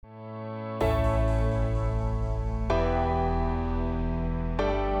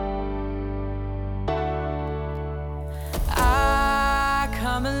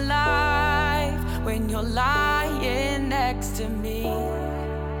you're lying next to me.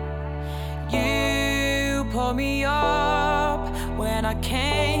 You pull me up when I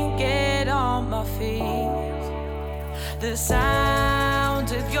can't get on my feet. The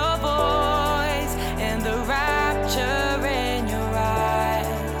sound of your voice and the rapture in your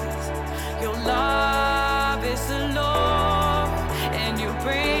eyes. Your love is the Lord, and you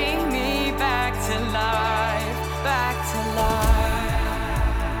bring me back to life, back to life.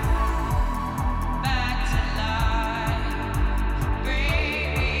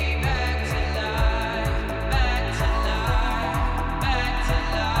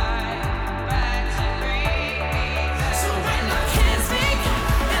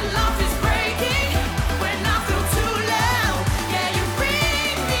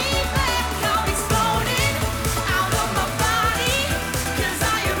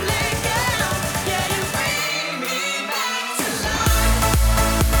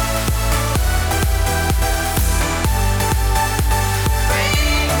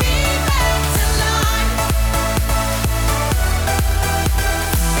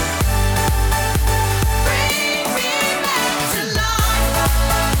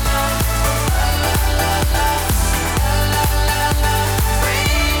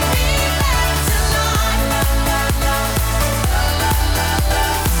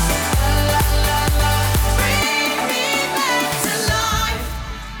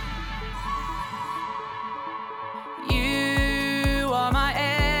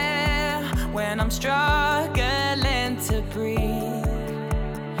 Struggling to breathe,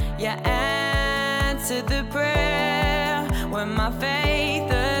 you answered the prayer when my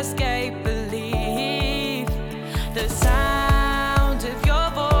faith escaped belief. The sound of your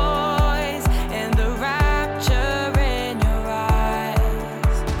voice and the rapture in your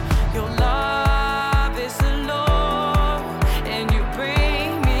eyes. Your love is the Lord, and you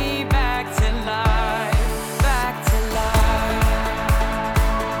bring me back to life, back to life.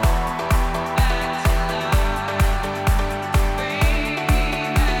 Back to life.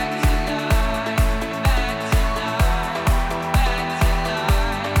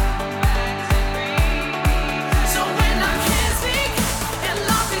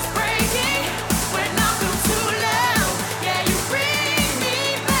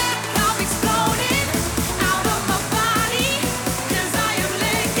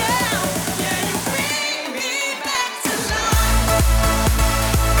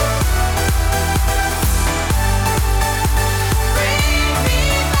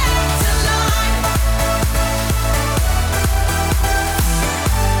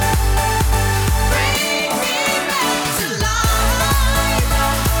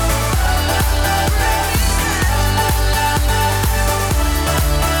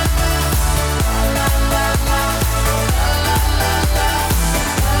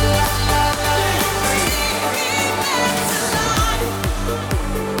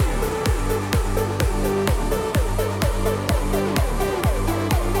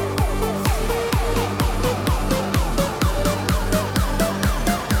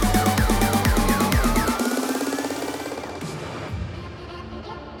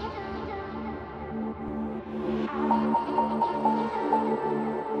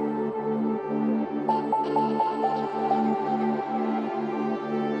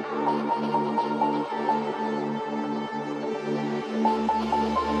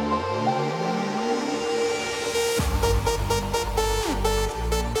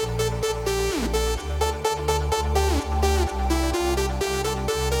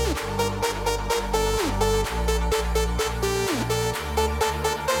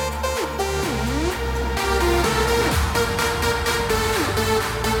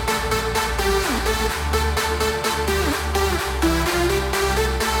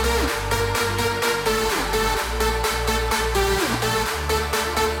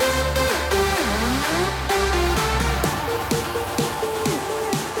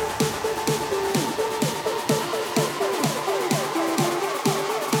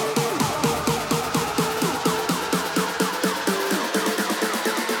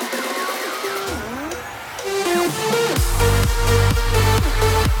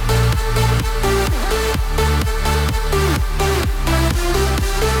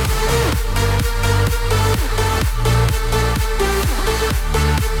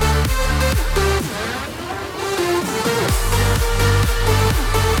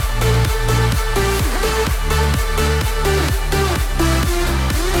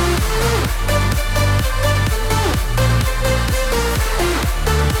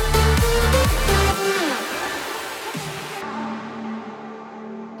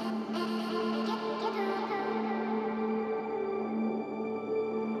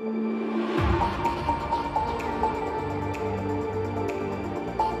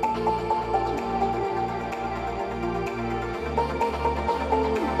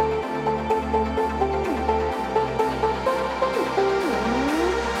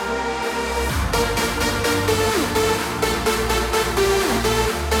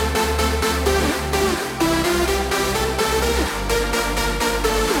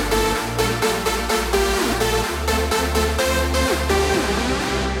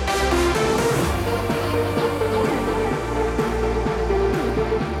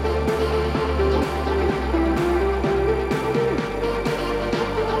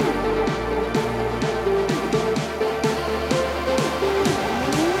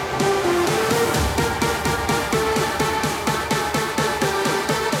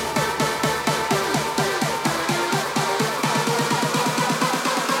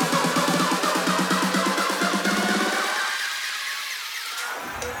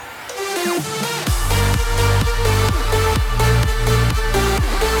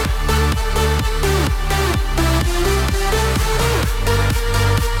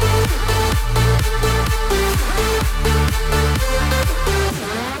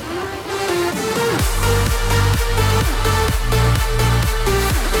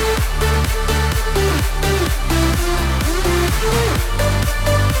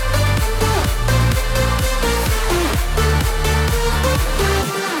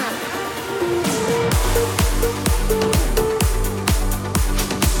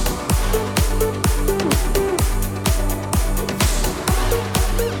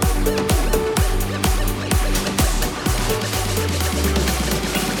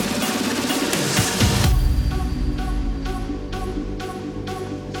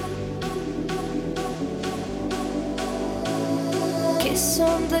 kiss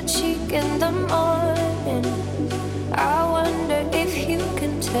on the cheek in the morning. I wonder if you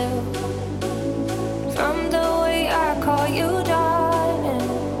can tell from the way I call you darling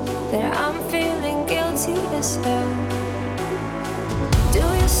that I'm feeling guilty as hell. Do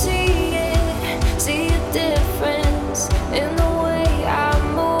you see it? See a difference in the way I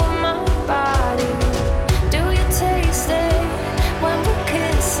move my body? Do you taste it when we're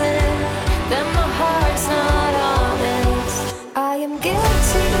kissing? Then my heart's not honest. I am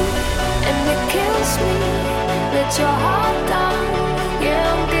guilty and it kills me. Let your heart down.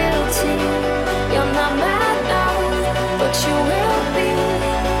 Yeah, I'm guilty. You're not mad now, but you will be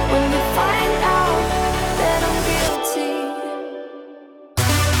when you find out that I'm guilty.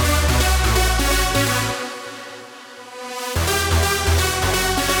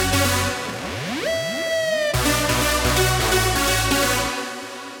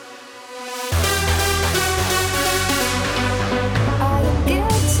 I am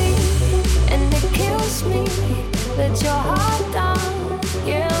guilty and it kills me. Let your heart down.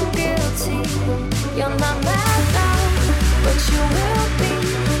 Yeah, I'm guilty. You're not mad now, but you will be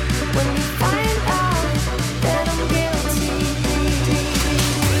when you find out that I'm guilty.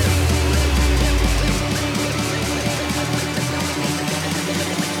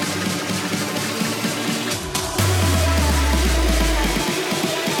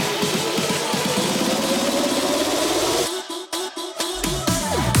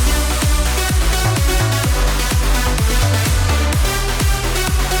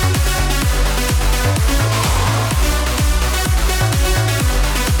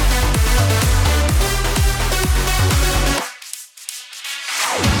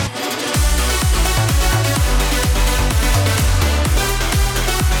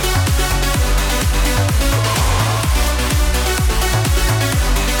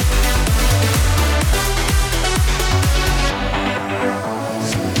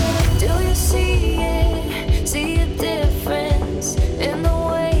 Do you see it? See a difference in the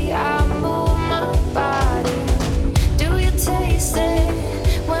way I move my body? Do you taste it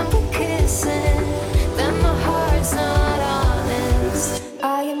when we're kissing? Then my heart's not honest.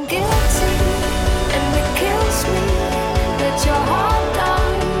 I am guilty and it kills me. Let your heart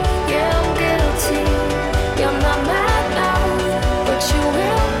down. Yeah, I'm guilty. You're not mad now, but you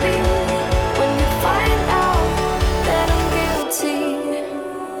will be when you find out that I'm guilty.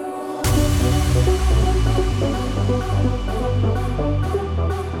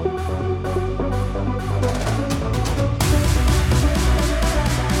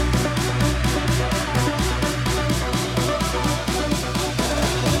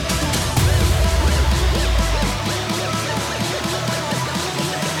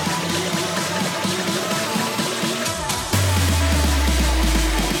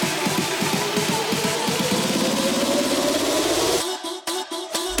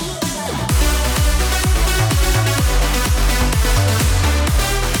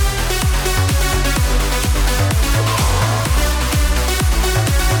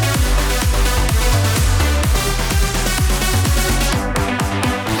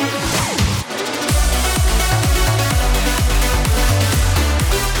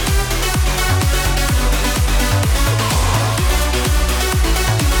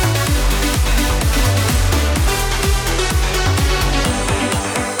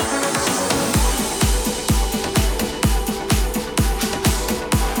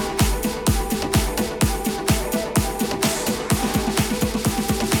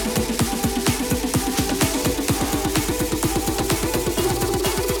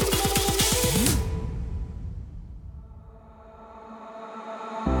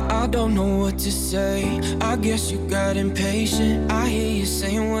 I don't know what to say. I guess you got impatient. I hear you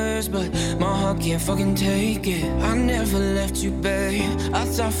saying words, but my heart can't fucking take it. I never left you, babe. I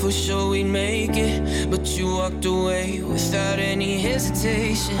thought for sure we'd make it, but you walked away without any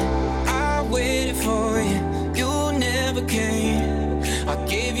hesitation. I waited for you, you never came. I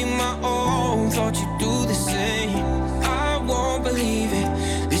gave you my all, thought you'd do the same. I won't believe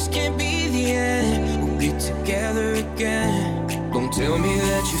it, this can't be the end. We'll get together again. Don't tell me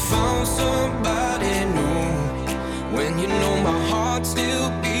that you found somebody new when you know my heart still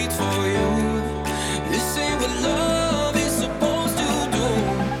beats for you. This ain't what love is supposed to do.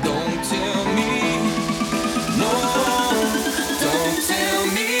 Don't tell me, no, don't tell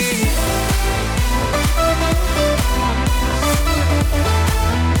me. Don't tell me.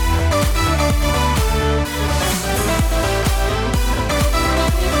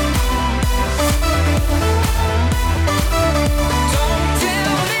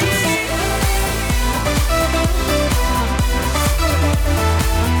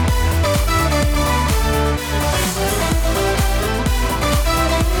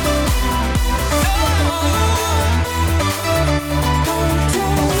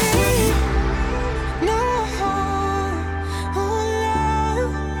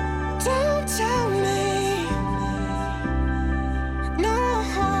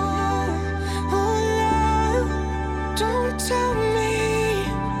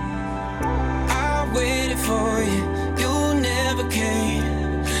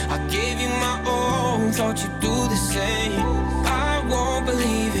 thought you'd do the same. I won't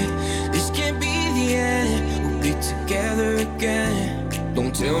believe it, this can't be the end. We'll be together again.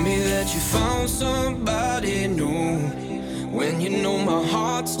 Don't tell me that you found somebody new, when you know my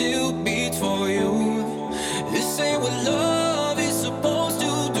heart still beats for you. This ain't what love is supposed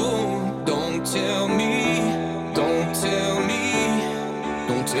to do. Don't tell me, don't tell me,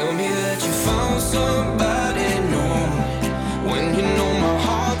 don't tell me that you found somebody new, when you know my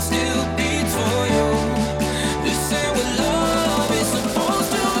heart still beats for you. This ain't what love is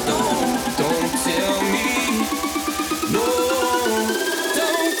supposed to do. Don't tell me, no,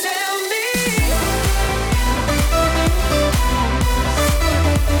 don't tell me.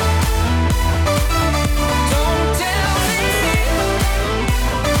 Don't tell me. Don't tell me.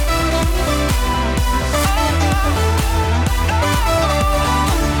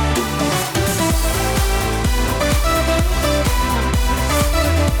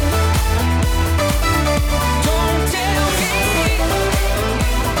 Don't tell me.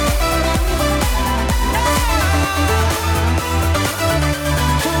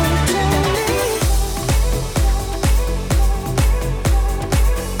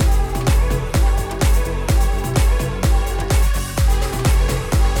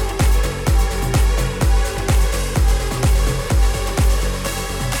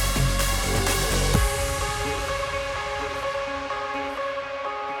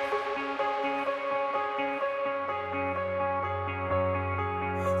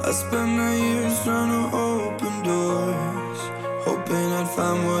 I spent my years trying to open doors, hoping I'd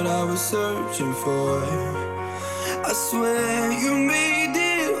find what I was searching for. I swear you made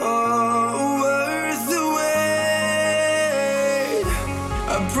it all worth the wait.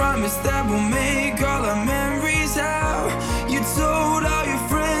 I promise that we'll make all our memories out. You told all your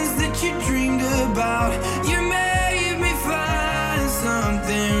friends that you dreamed about. You made me find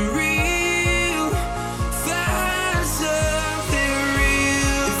something real, find something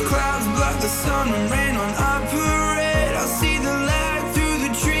real. If clouds block the sun and rain on our parade, I'll see the light through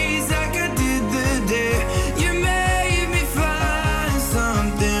the trees like I did the day. You made me find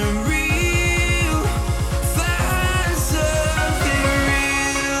something real, find something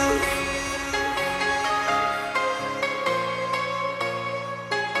real.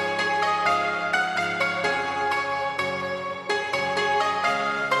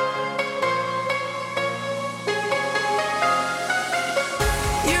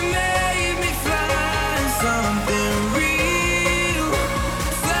 You made me find something real,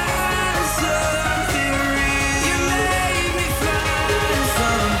 find something real. You made me find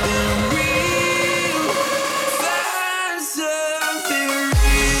something real, find something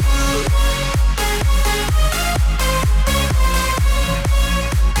real.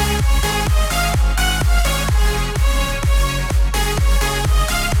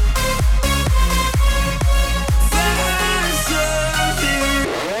 Find something.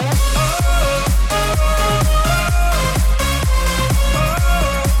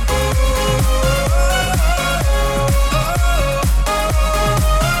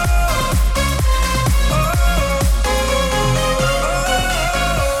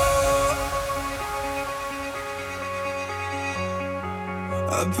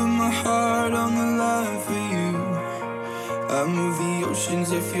 I put my heart on the line for you. I move the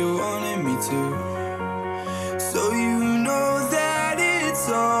oceans if you wanted me to. So you know that it's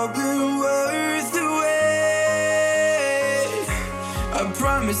all been worth the wait. I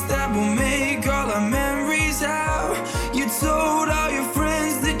promise that we'll make all our memories out. You told all your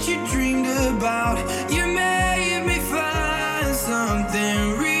friends that you dreamed about. You made me find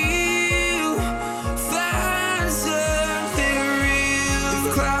something real, find something real.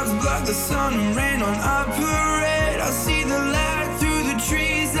 If clouds block the sun and rain on our parade, I'll see the light through the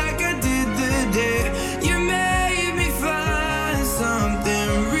trees like I did the day. You made me find something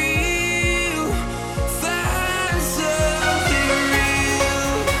real, find something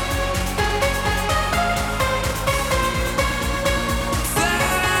real.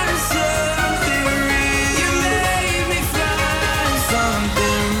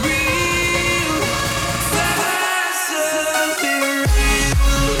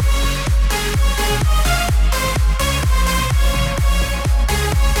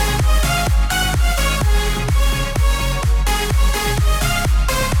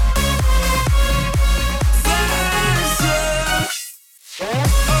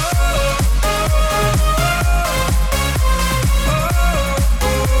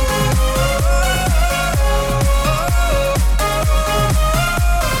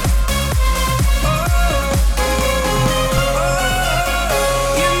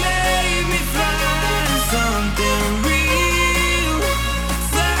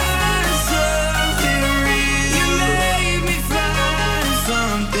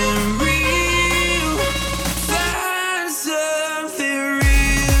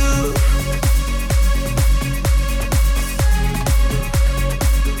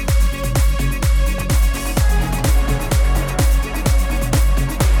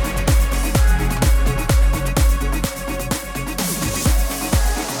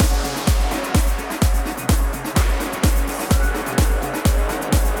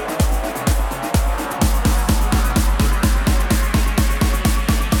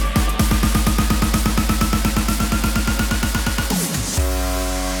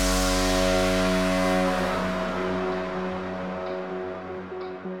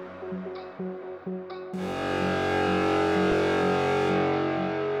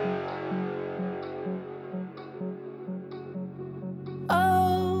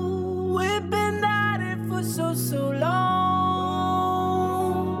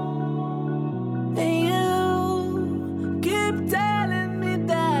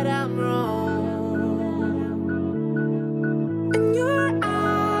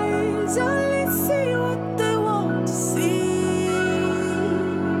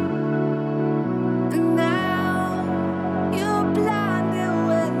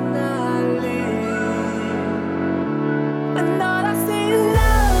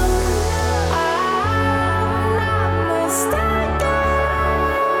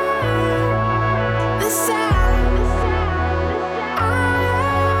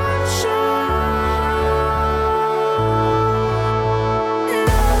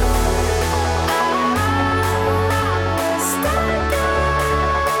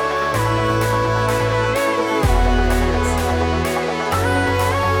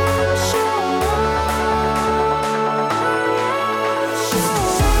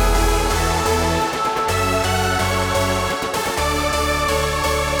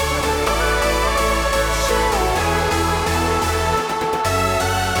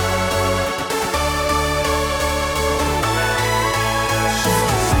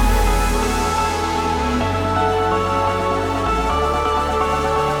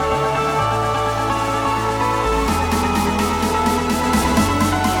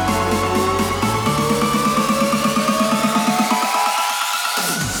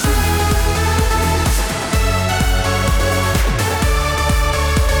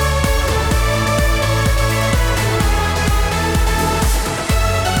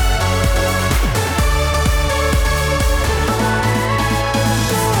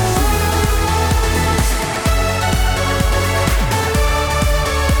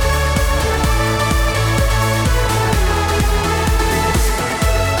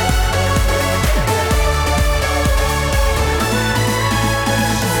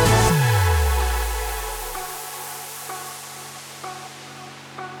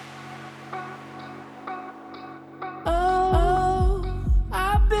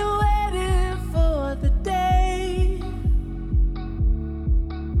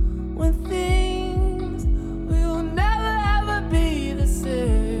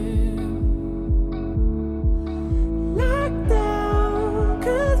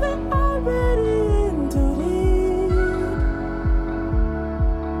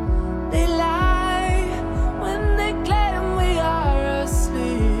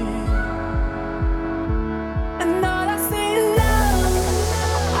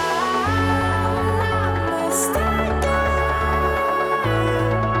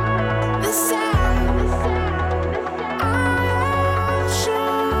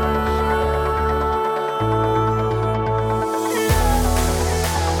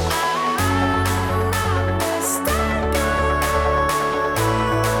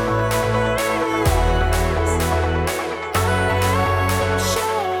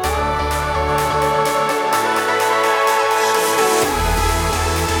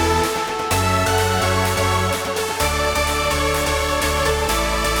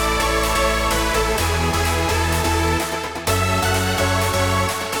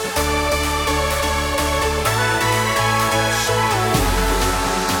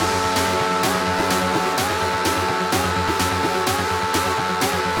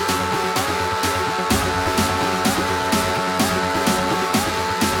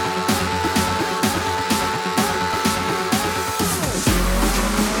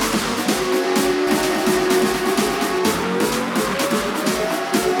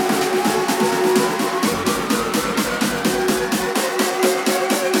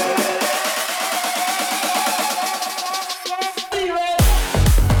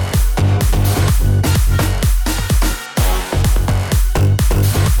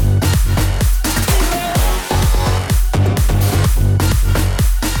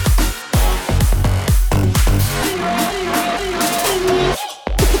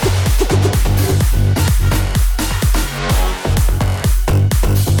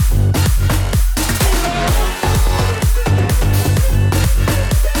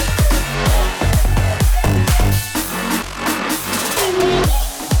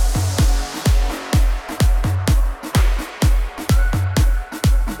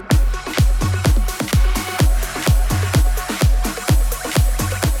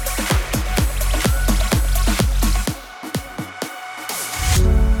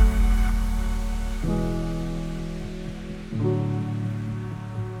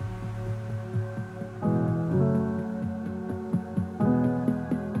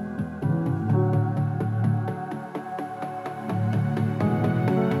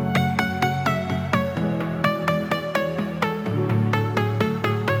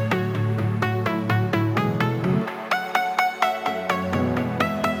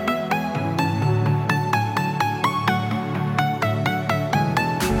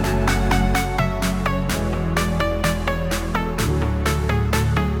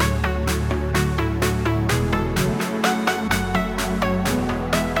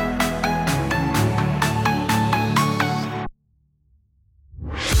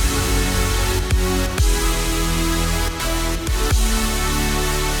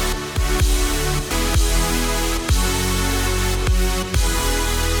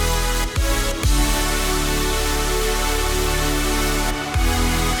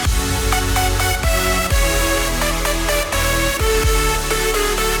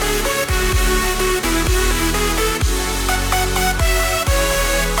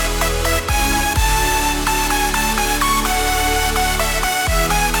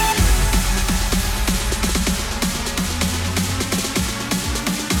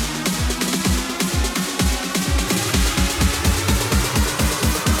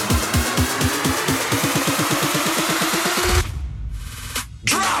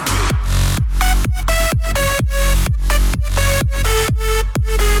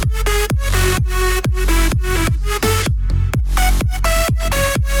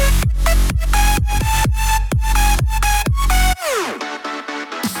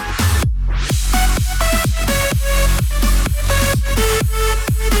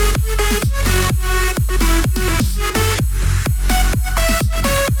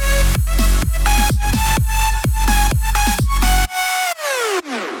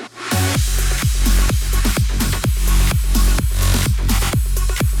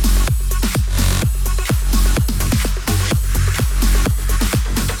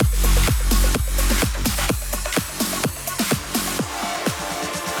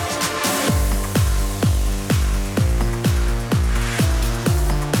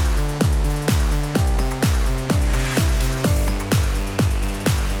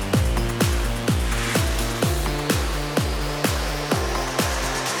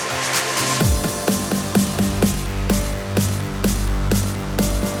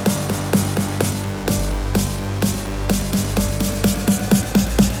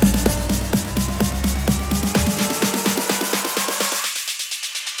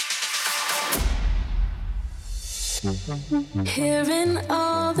 Hearing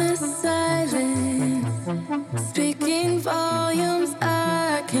all the silence, speaking volumes,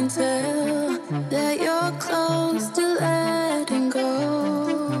 I can tell that you're close to letting go.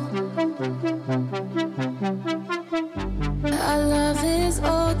 Our love is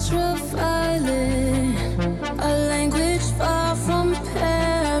ultraviolet, a language far from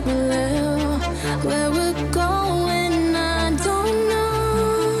parallel. Where we're going, I don't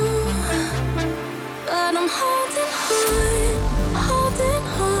know, but I'm holding on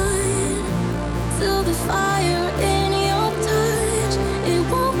to the fire in your touch. It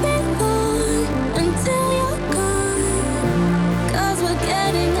won't be long until you're gone, 'cause we're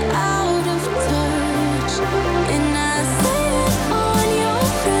getting out of touch. And I see it on your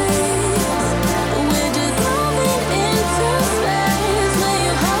face. We're dissolving into space. When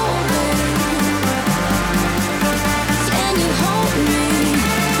you hold me, can you hold me?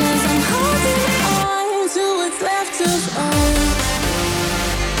 'Cause I'm holding on to what's left of us.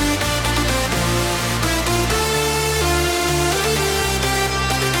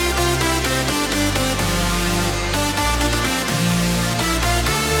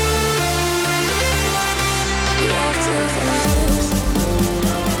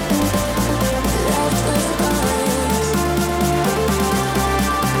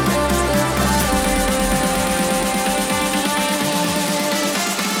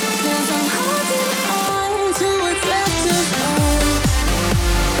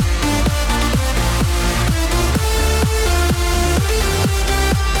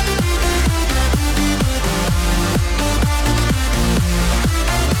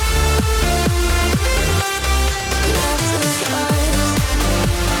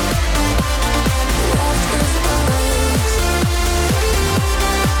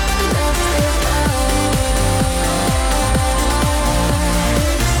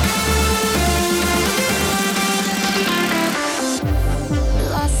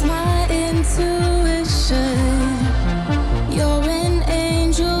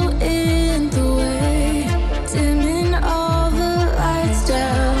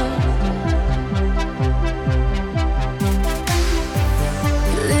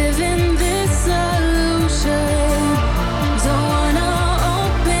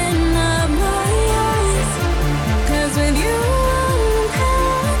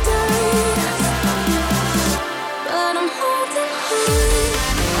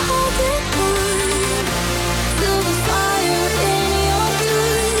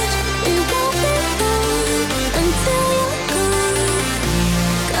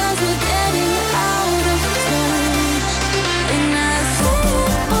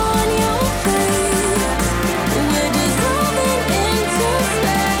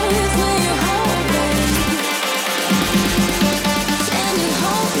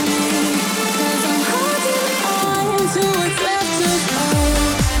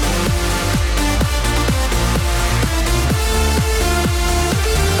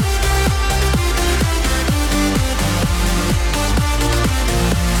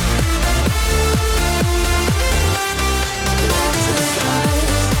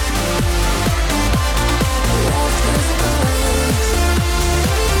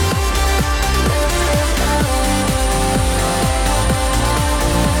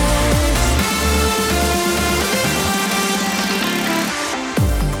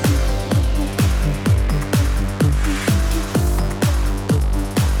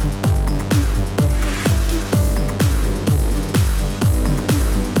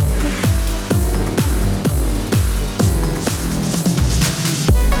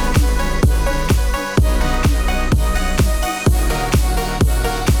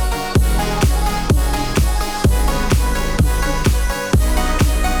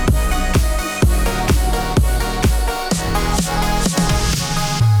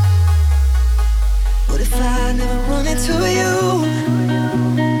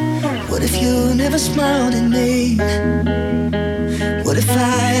 Smiled at me. What if I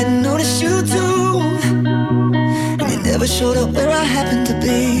hadn't noticed you too? And you never showed up where I happened to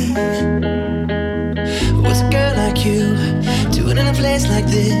be. What's a girl like you doing in a place like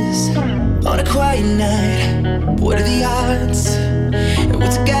this on a quiet night? What are the odds? And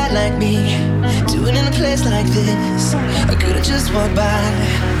what's a guy like me doing in a place like this? I could've just walked by.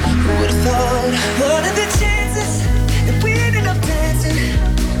 Who would've thought? What are the chances that we ended up dancing?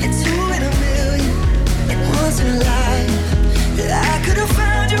 You're two in a million, and once in a life. That I could've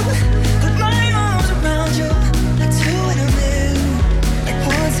found you, put my arms around you. Like two in a million, and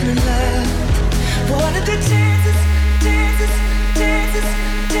once in a life. What are the chances? Chances, chances,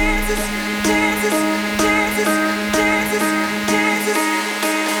 chances, chances, chances, chances, chances.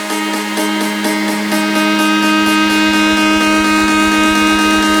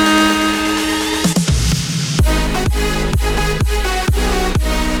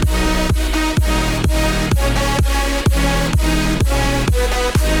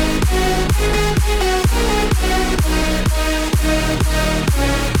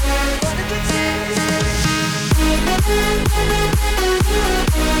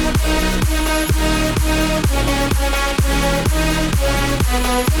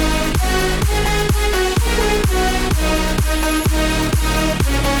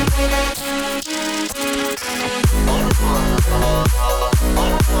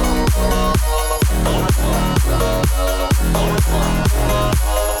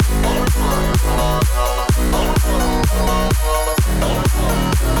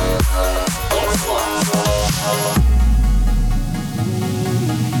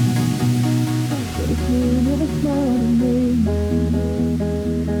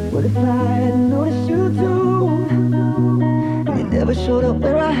 fly, I noticed you too. And you never showed up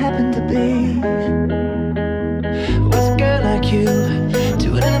where I happened to be. What's a girl like you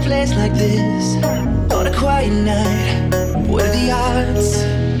doing in a place like this on a quiet night? What are the odds?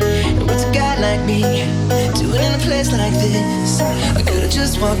 And what's a guy like me doing in a place like this? I could've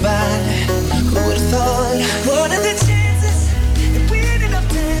just walked by. Who would've thought? What are the chances that we ended up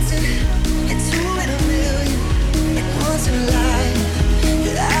dancing? It's 2 in a million, like once in a life.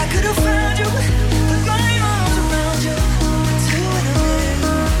 That I could've found you, put my arms around you. 2 in a million,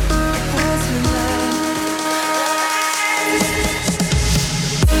 like once in a life.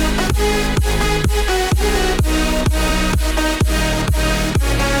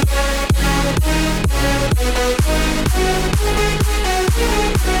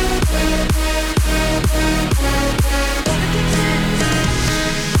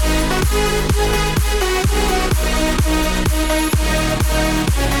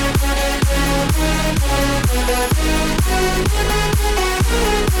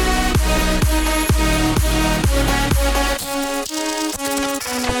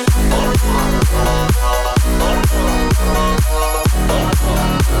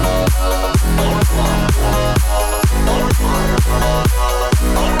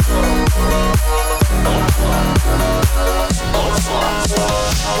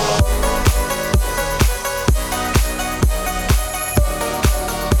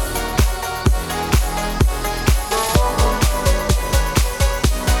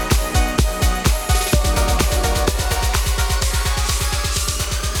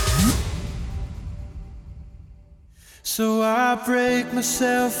 So I break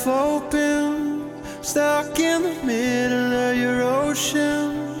myself open, stuck in the middle of your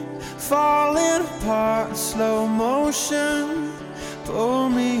ocean, falling apart in slow motion, pull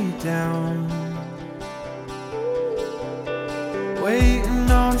me down. Waiting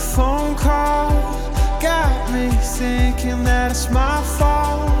on a phone call, got me thinking that it's my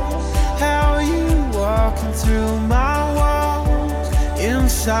fault. How are you walking through my walls,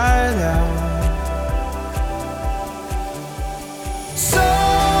 inside out?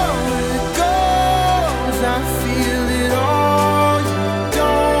 I feel it all. You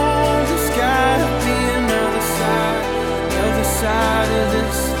don't, there's gotta be another side of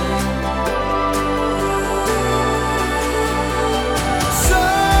this thing. So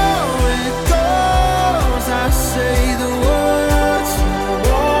it goes, I say the words, you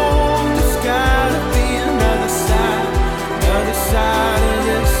won't, there's gotta be another side of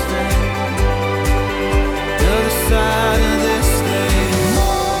this thing. Another side of this thing.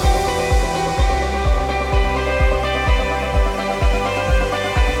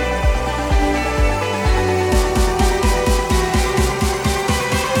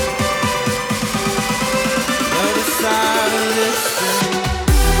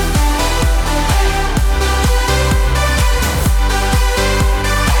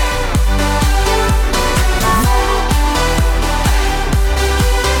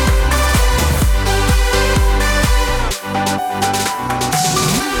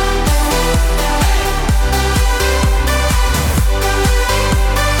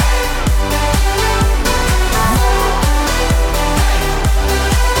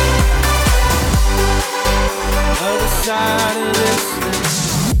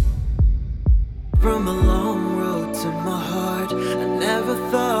 From a long road to my heart, I never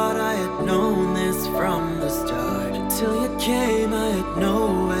thought I had known this from the start. Until you came, I had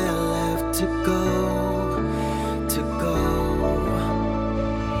nowhere left to go, to go.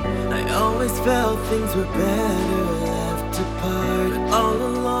 I always felt things were better left apart. All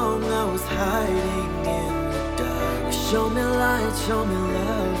along I was hiding in the dark. Show me light, show me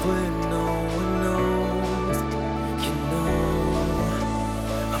love where no one knows. You know,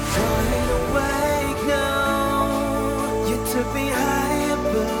 I'm wide awake now. You took me high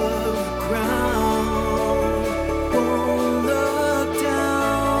above the ground. Won't look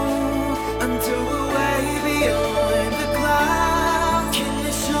down until we're way beyond the clouds. Can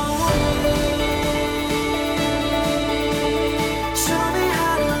you show me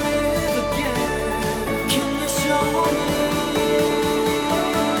how to live again? Can you show me?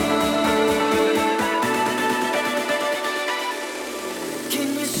 Can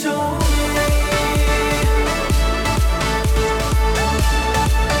you show me?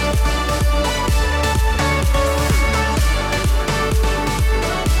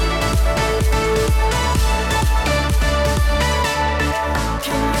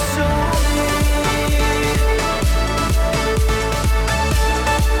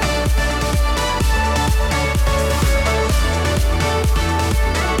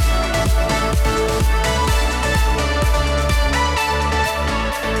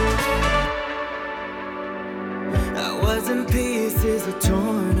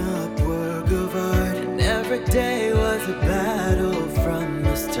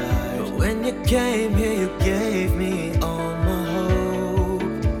 came here, you gave me all my hope.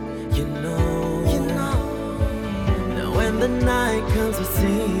 You know. Now when the night comes, I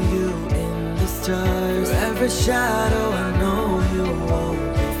see you in the stars. For every shadow, I know you won't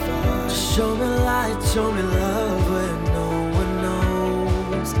be far. Just show me light, show me love when no one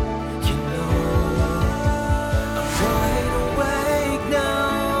knows. You know, I'm wide awake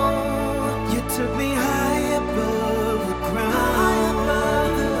now. You took me high above the ground.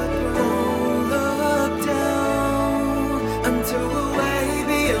 Don't look down until we're way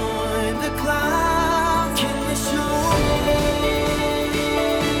beyond the clouds. Can you show me?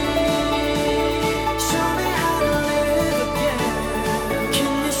 Show me how to live again.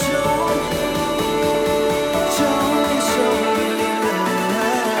 Can you show me? Show me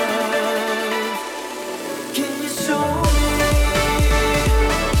love. Can you show me?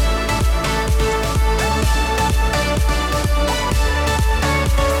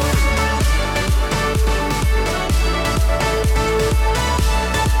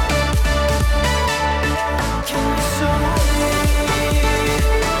 Can you show me?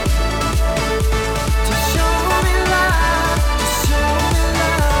 To show me love, to show me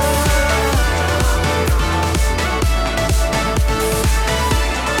love.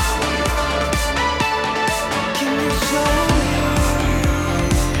 Can you show me?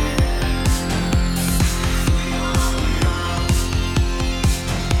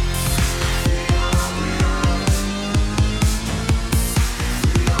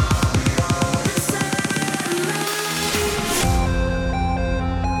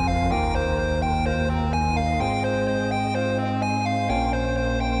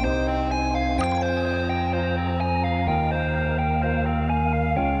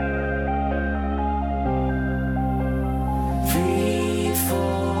 Free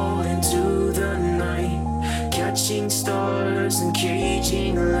fall into the night, catching stars and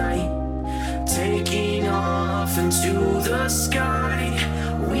caging light, taking off into the sky.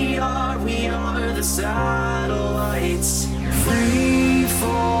 We are the satellites. Free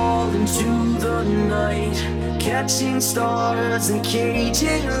fall into the night, catching stars and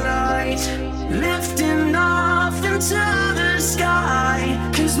caging light, lifting off into the sky.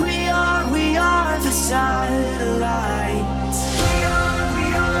 'Cause we are the satellites. We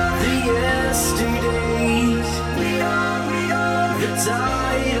are the yesterdays. We are the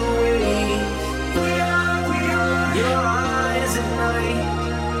tidal wave. We are your eyes at night.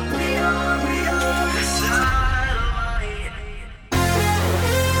 We are the satellite.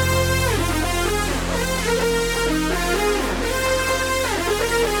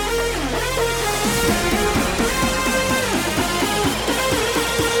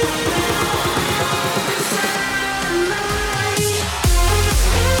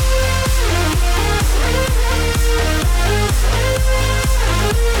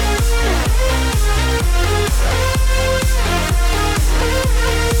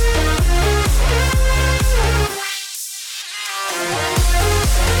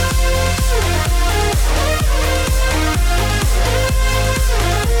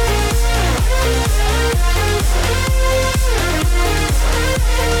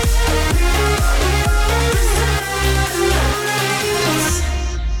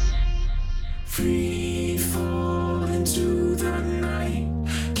 Free fall into the night,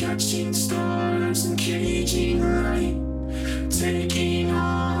 catching stars and caging light, taking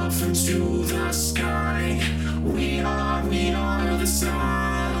off into the sky. We are the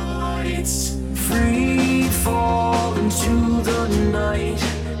satellites. Free fall into the night,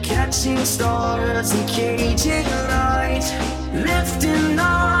 catching stars and caging light, lifting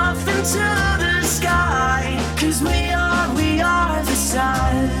off into the sky. 'Cause we are the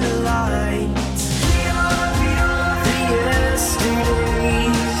satellites. We are the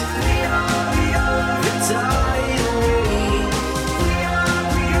yesterdays. We are the tidal wave. We are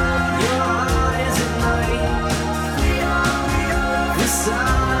your eyes at night. We are the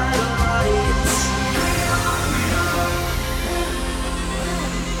satellites.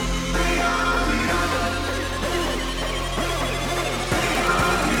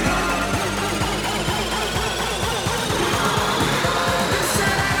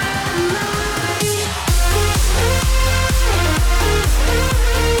 Satellite.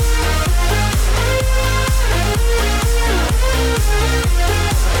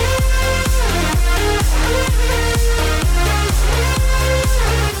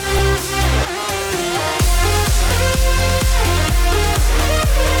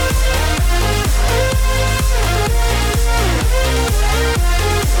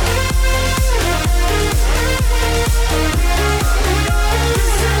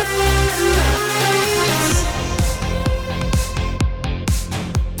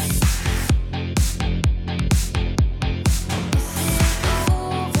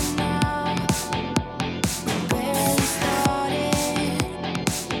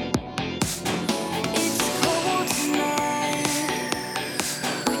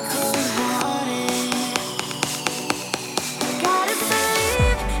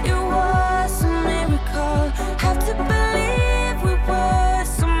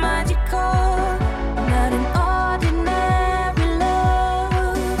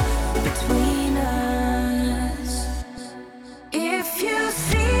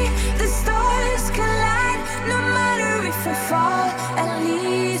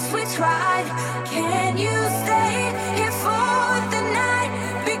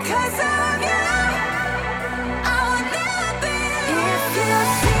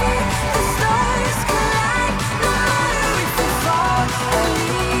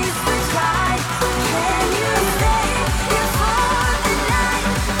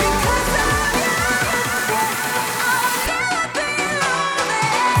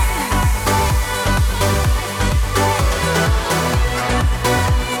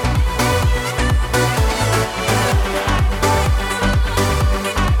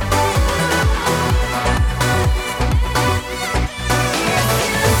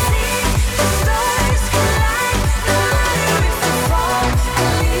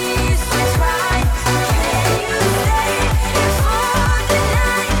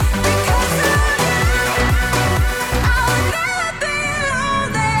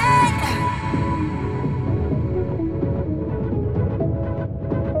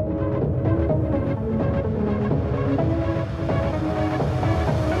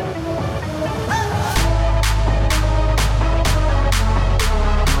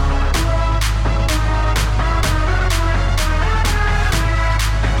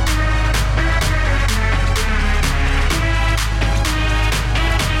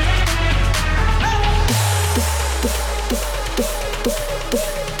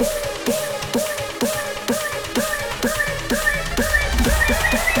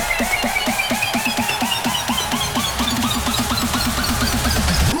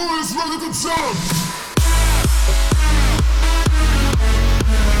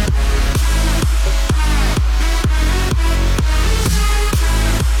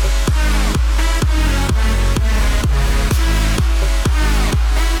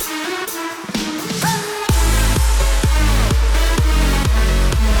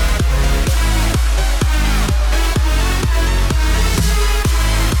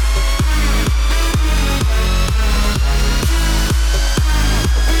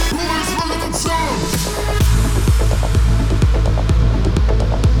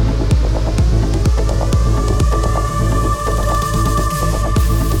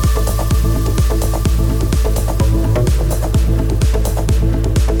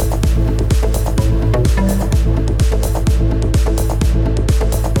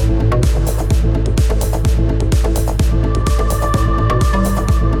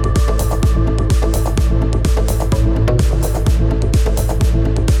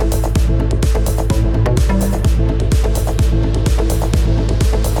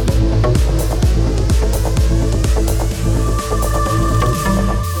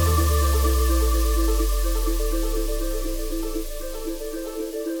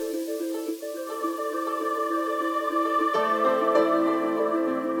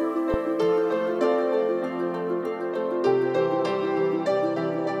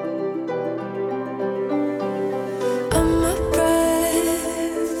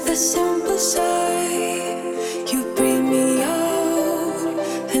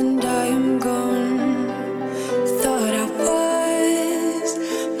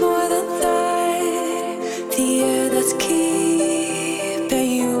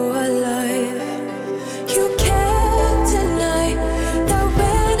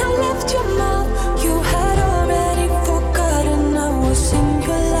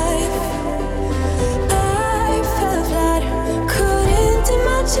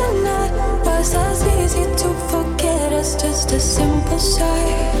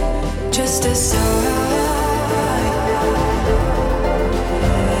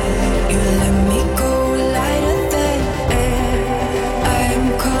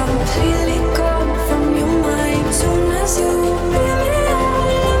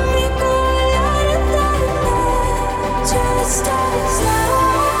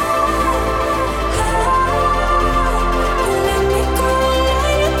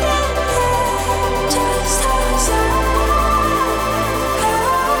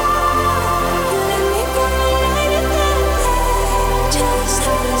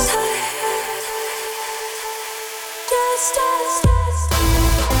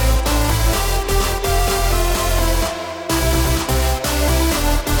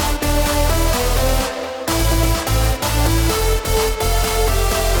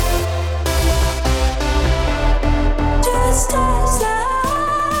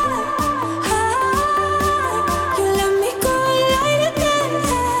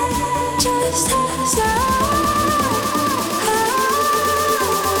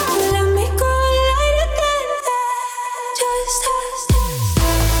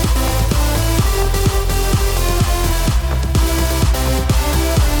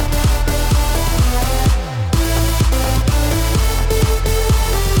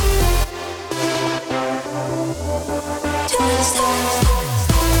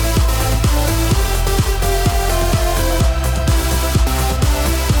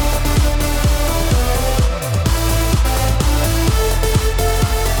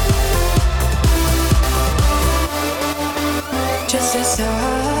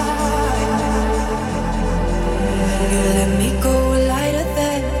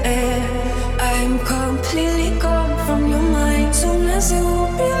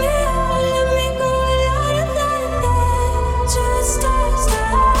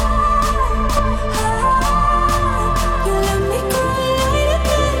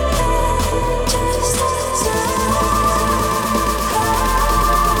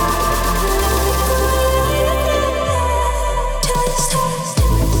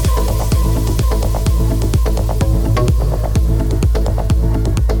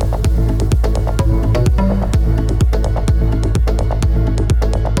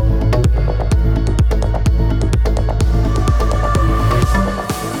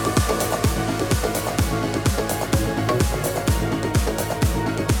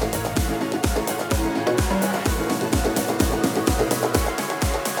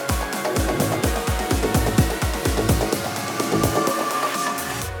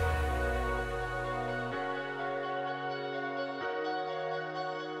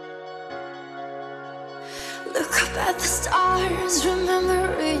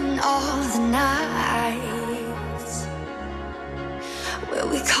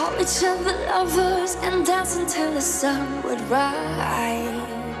 We call each other lovers and dance until the sun would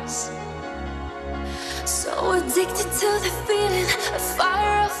rise. So addicted to the feeling, a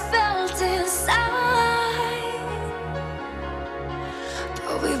fire I felt inside.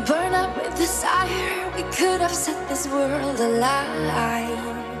 But we burn up with desire, we could have set this world alight.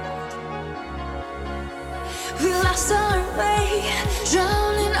 We lost our way,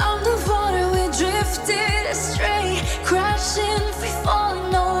 drowning on the water, we drifted astray, crashing, free falling,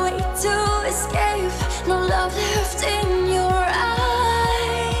 no way to escape, no love left in your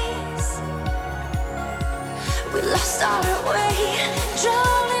eyes. We lost our way,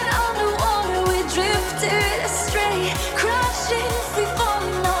 drowning on the water, we drifted astray, crashing, free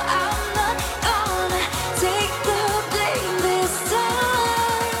falling, no, I'm not gonna take the blame this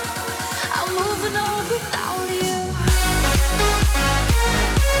time. I'm moving on without you.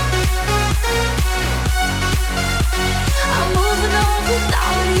 I'm moving on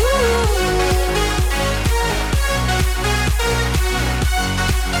without you.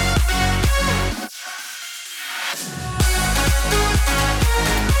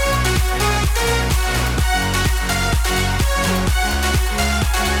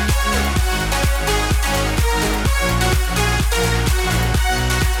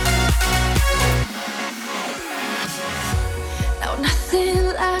 Now nothing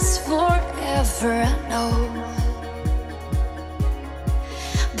lasts forever, I know.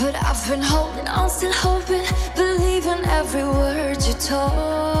 But I've been holding on, still hoping, believing every word you told.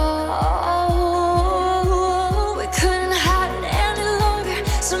 We couldn't hide it any longer,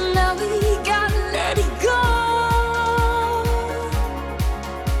 so now we gotta let it go.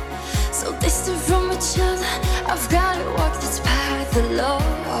 So distant from each other, I've gotta walk this path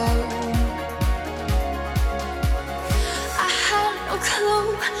alone. I had no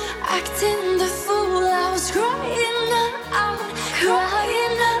clue, acting the fool, I was crying out,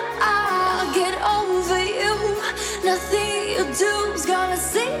 crying out. I'll get over you, nothing you do's gonna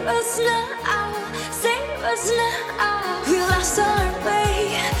save us now, save us now. We lost our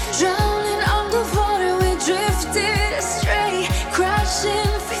way, drowning on the water, we drifted astray,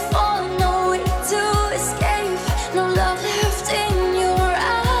 crashing, free falling, no way to escape, no love left in your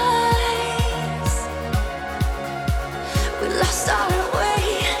eyes. We lost our way,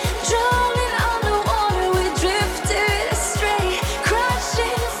 drowning on the water, we drifted astray,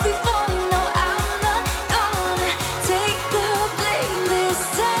 crashing, free falling, no, I'm not gonna take the blame this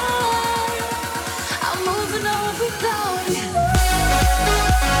time. I'm moving on without you.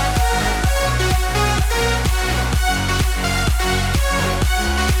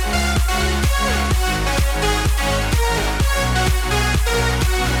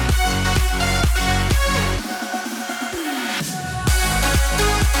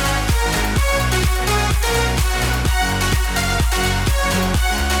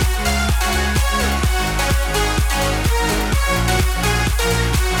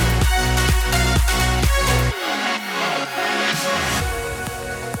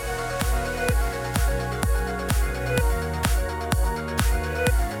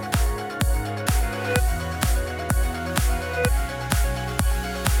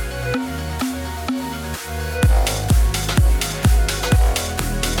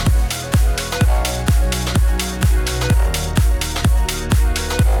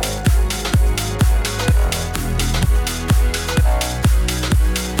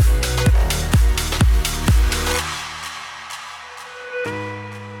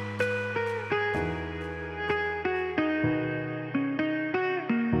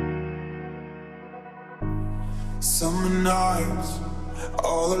 Summer nights,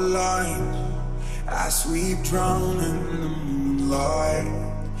 all aligned, as we drown in the moonlight.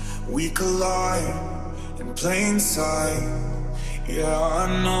 We collide in plain sight. Yeah, I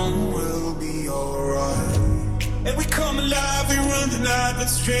know we'll be alright. And we come alive, we run the night with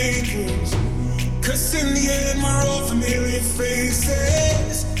strangers, 'cause in the end we're all familiar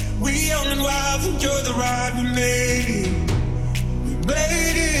faces. We young and wild, enjoy the ride, we made it. We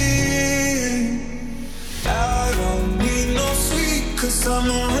made it. I don't need no sleep, 'cause I'm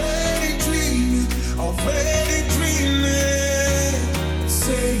already dreaming, already dreaming.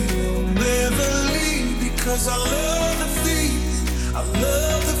 Say you'll never leave, because I love the feeling, I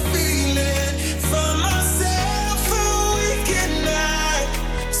love the feeling. Find myself awake at night,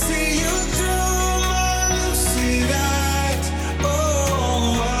 see you through my lucid eyes.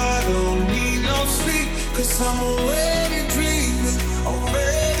 Oh, I don't need no sleep, 'cause I'm already dreaming,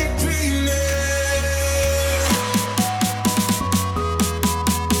 already dreaming.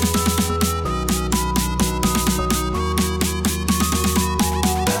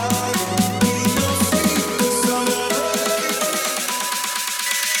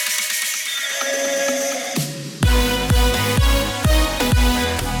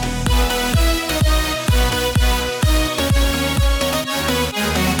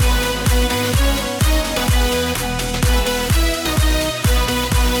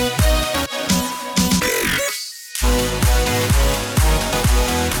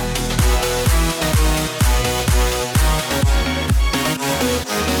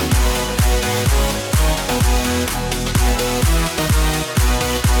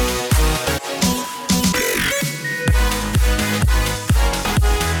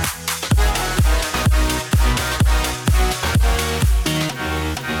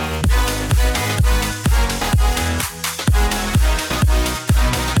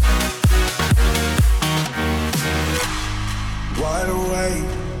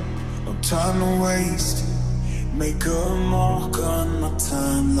 time to waste. Make a mark on my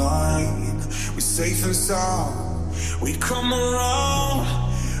timeline. We're safe and sound. We come around.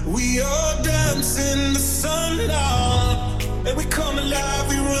 We are dancing the sunlight. And we come alive.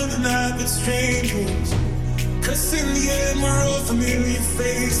 We run the night with strangers. 'Cause in the end we're all familiar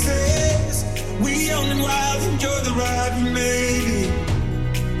faces. We young and wild, enjoy the ride, we made it.